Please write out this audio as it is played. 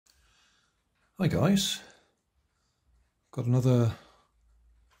Hi guys, got another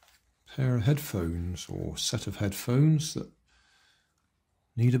pair of headphones or set of headphones that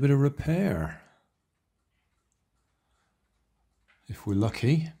need a bit of repair. If we're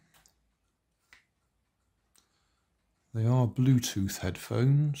lucky. They are Bluetooth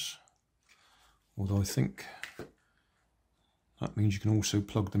headphones, although I think that means you can also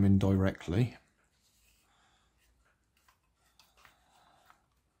plug them in directly.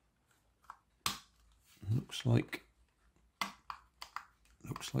 Looks like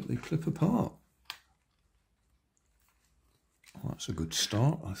they clip apart. Well, that's a good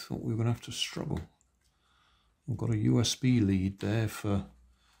start. I thought we were going to have to struggle. We've got a USB lead there for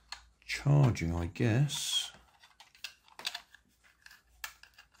charging, I guess.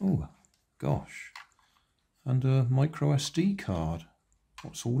 Oh gosh, and a micro SD card.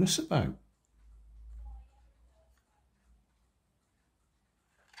 What's all this about?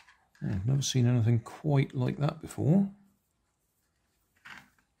 I've never seen anything quite like that before.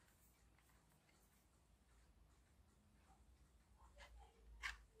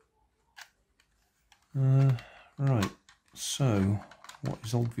 Right, so what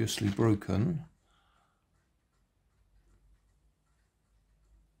is obviously broken?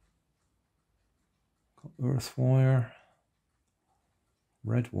 Got earth wire,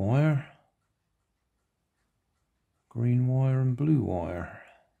 red wire, green wire and blue wire.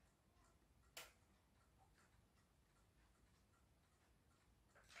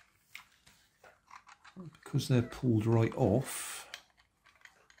 Because they're pulled right off,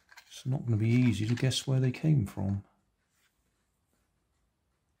 it's not going to be easy to guess where they came from.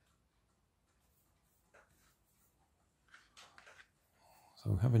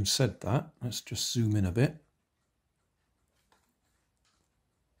 So having said that, let's just zoom in a bit.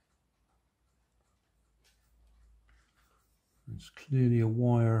 There's clearly a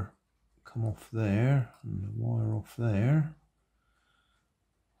wire come off there and a wire off there,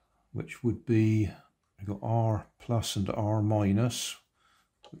 which would be, we've got R plus and R minus,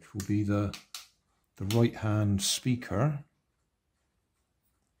 which will be the right hand speaker,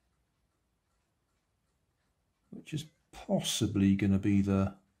 which is possibly going to be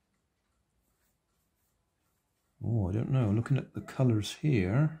the, oh, I don't know, looking at the colours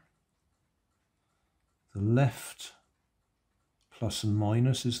here, the left plus and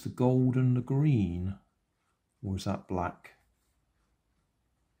minus is the gold and the green, or is that black?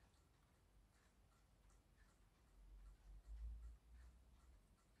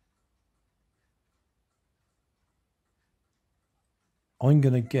 I'm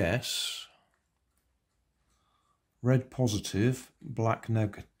going to guess red positive, black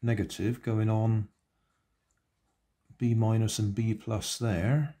negative, going on B minus and B plus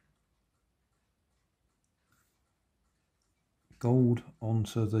there. Gold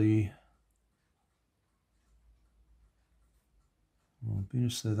onto the, well,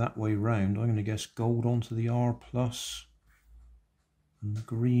 being they're that way round, I'm going to guess gold onto the R plus and the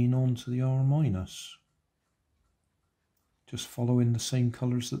green onto the R minus. Just following the same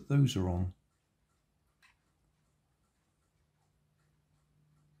colours that those are on.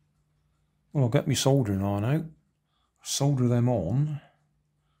 Well, I'll get my soldering iron out, solder them on.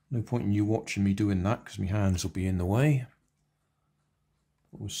 No point in you watching me doing that because my hands will be in the way.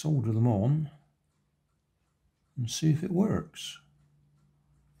 But we'll solder them on and see if it works.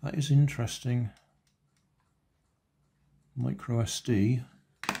 That is interesting. Micro SD,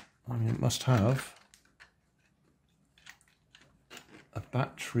 I mean, it must have a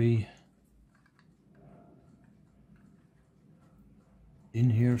battery in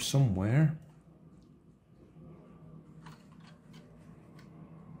here somewhere.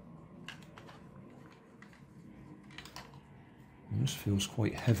 And this feels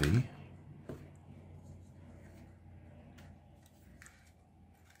quite heavy.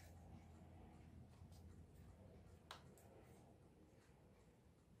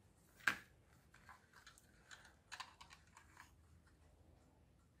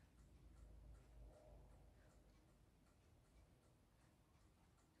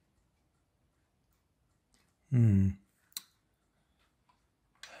 I'm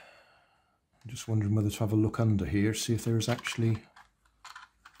just wondering whether to have a look under here, see if there is actually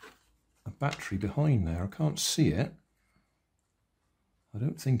a battery behind there. I can't see it. I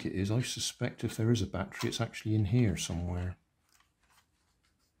don't think it is. I suspect if there is a battery, it's actually in here somewhere.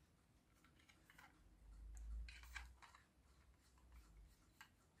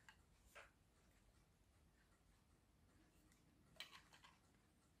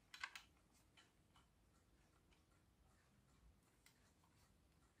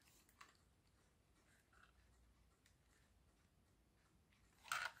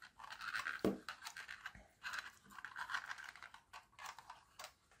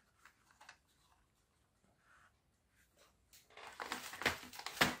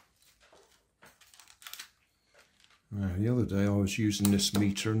 Now, the other day I was using this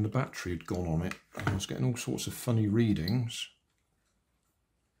meter and the battery had gone on it. And I was getting all sorts of funny readings.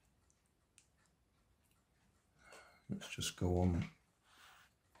 Let's just go on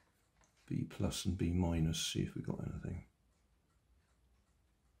B plus and B minus, see if we got anything.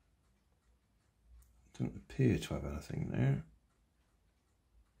 Don't appear to have anything there.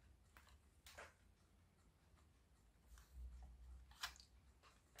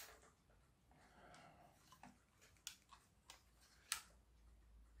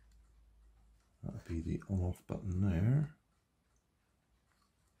 That would be the on-off button there.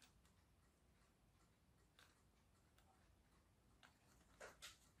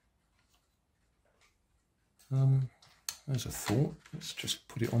 There's a thought. Let's just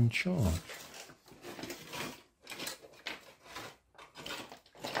put it on charge.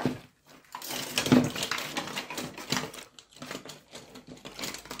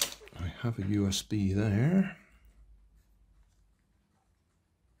 I have a USB there.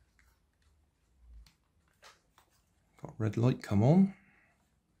 Got red light come on.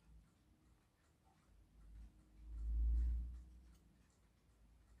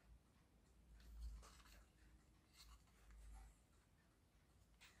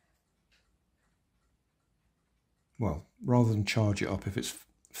 Well, rather than charge it up, if it's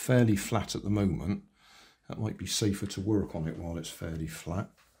fairly flat at the moment, that might be safer to work on it while it's fairly flat.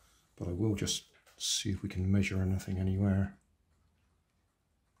 But I will just see if we can measure anything anywhere.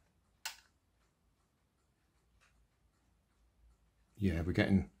 Yeah, we're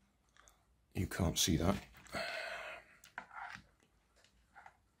getting, you can't see that.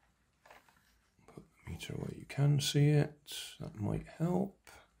 Put the meter where you can see it, that might help.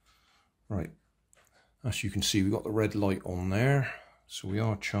 Right, as you can see, we've got the red light on there. So we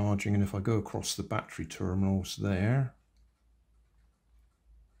are charging, and if I go across the battery terminals there,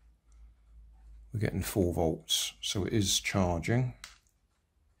 we're getting 4 volts, so it is charging.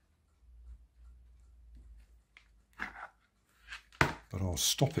 But I'll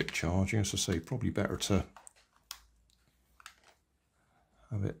stop it charging. As I say, probably better to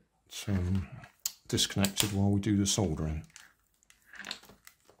have it disconnected while we do the soldering.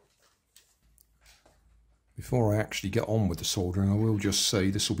 Before I actually get on with the soldering, I will just say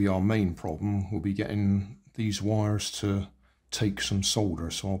this will be our main problem. We'll be getting these wires to take some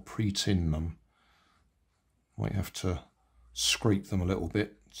solder, so I'll pre-tin them. Might have to scrape them a little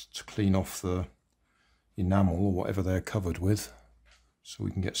bit to clean off the enamel or whatever they're covered with, so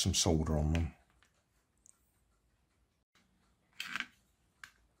we can get some solder on them.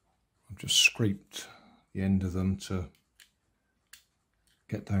 I've just scraped the end of them to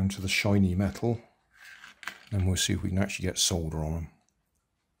get down to the shiny metal, and we'll see if we can actually get solder on them.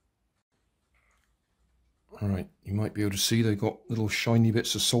 Alright, you might be able to see they've got little shiny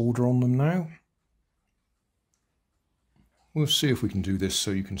bits of solder on them now. We'll see if we can do this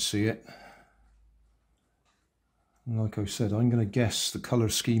so you can see it. And like I said, I'm going to guess the colour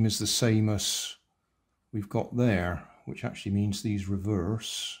scheme is the same as we've got there, which actually means these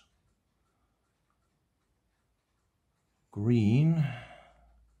reverse. Green,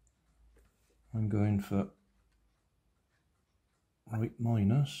 I'm going for right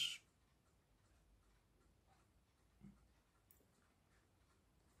minus.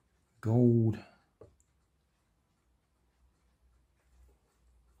 Gold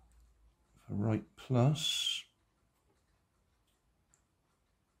for right plus.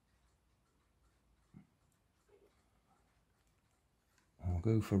 I'll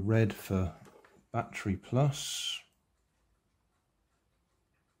go for red for battery plus.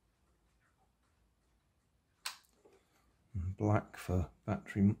 And black for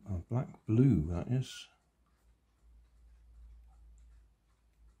battery, black blue that is.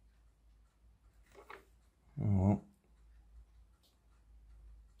 Oh well.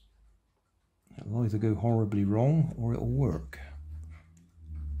 It'll either go horribly wrong or it'll work.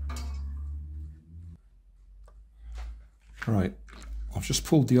 Right, I've just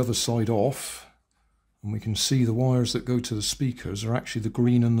pulled the other side off, and we can see the wires that go to the speakers are actually the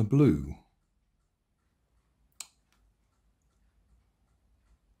green and the blue.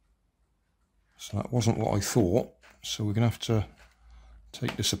 So that wasn't what I thought, so we're going to have to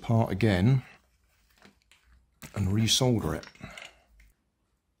take this apart again and resolder it.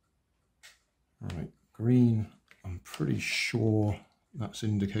 Right, green, I'm pretty sure that's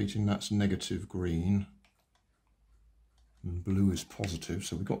indicating that's negative green. And blue is positive,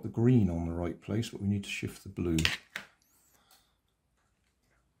 so we've got the green on the right place, but we need to shift the blue.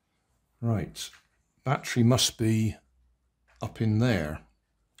 Right, battery must be up in there,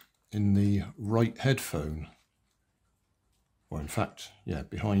 in the right headphone. Or in fact, yeah,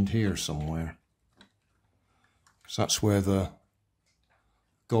 behind here somewhere. So that's where the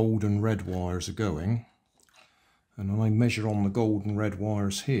gold and red wires are going. And when I measure on the gold and red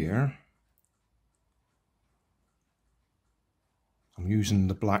wires here, I'm using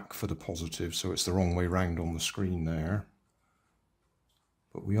the black for the positive, so it's the wrong way round on the screen there.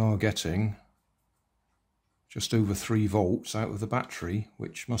 But we are getting just over 3 volts out of the battery,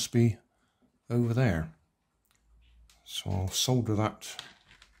 which must be over there. So I'll solder that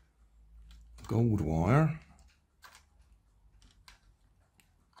gold wire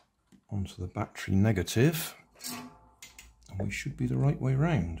onto the battery negative, and we should be the right way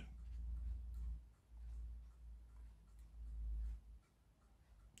round.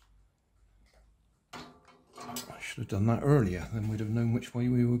 I should have done that earlier, then we'd have known which way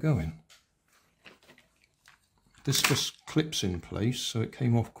we were going. This just clips in place, so it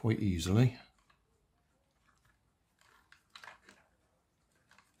came off quite easily.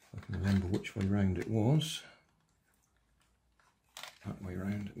 If I can remember which way round it was. That way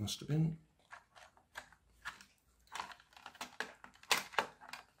round it must have been.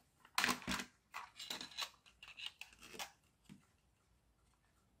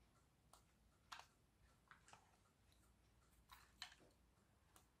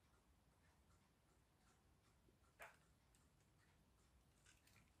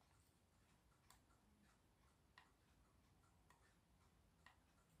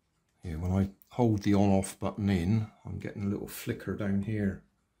 Yeah, when I hold the on-off button in, I'm getting a little flicker down here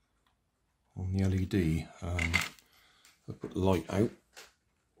on the LED. If I put the light out,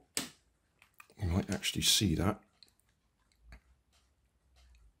 you might actually see that.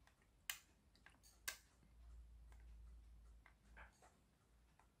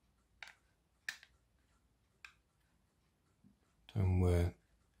 Down where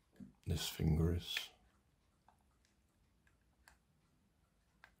this finger is.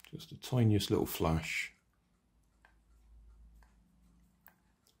 Just the tiniest little flash.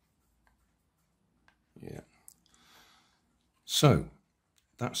 Yeah. So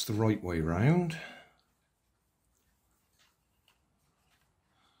that's the right way round.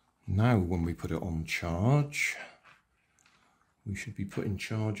 Now when we put it on charge, we should be putting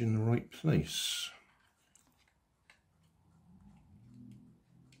charge in the right place.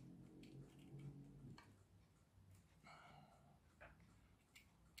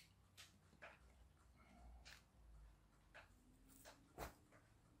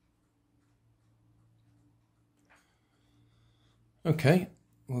 Okay,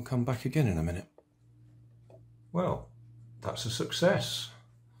 we'll come back again in a minute. Well, that's a success.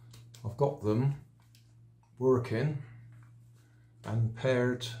 I've got them working and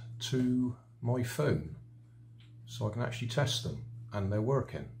paired to my phone, so I can actually test them, and they're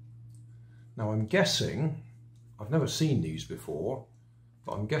working. Now I'm guessing, I've never seen these before,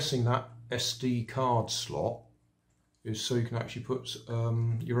 but I'm guessing that SD card slot is so you can actually put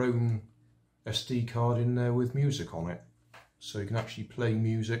your own SD card in there with music on it. So you can actually play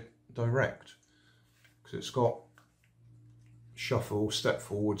music direct, because it's got shuffle, step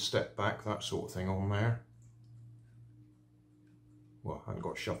forward, step back, that sort of thing on there. Well, I haven't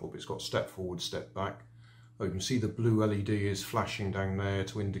got shuffle, but it's got step forward, step back. Oh, you can see the blue LED is flashing down there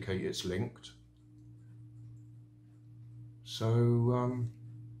to indicate it's linked. So,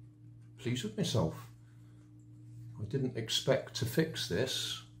 pleased with myself. I didn't expect to fix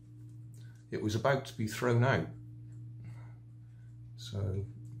this. It was about to be thrown out. So,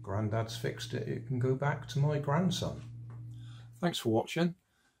 Grandad's fixed it. It can go back to my grandson. Thanks for watching.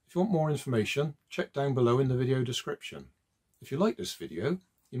 If you want more information, check down below in the video description. If you like this video,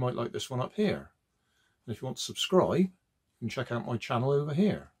 you might like this one up here. And if you want to subscribe, you can check out my channel over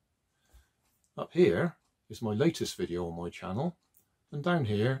here. Up here is my latest video on my channel, and down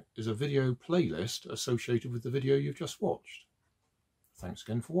here is a video playlist associated with the video you've just watched. Thanks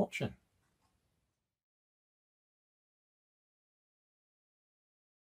again for watching.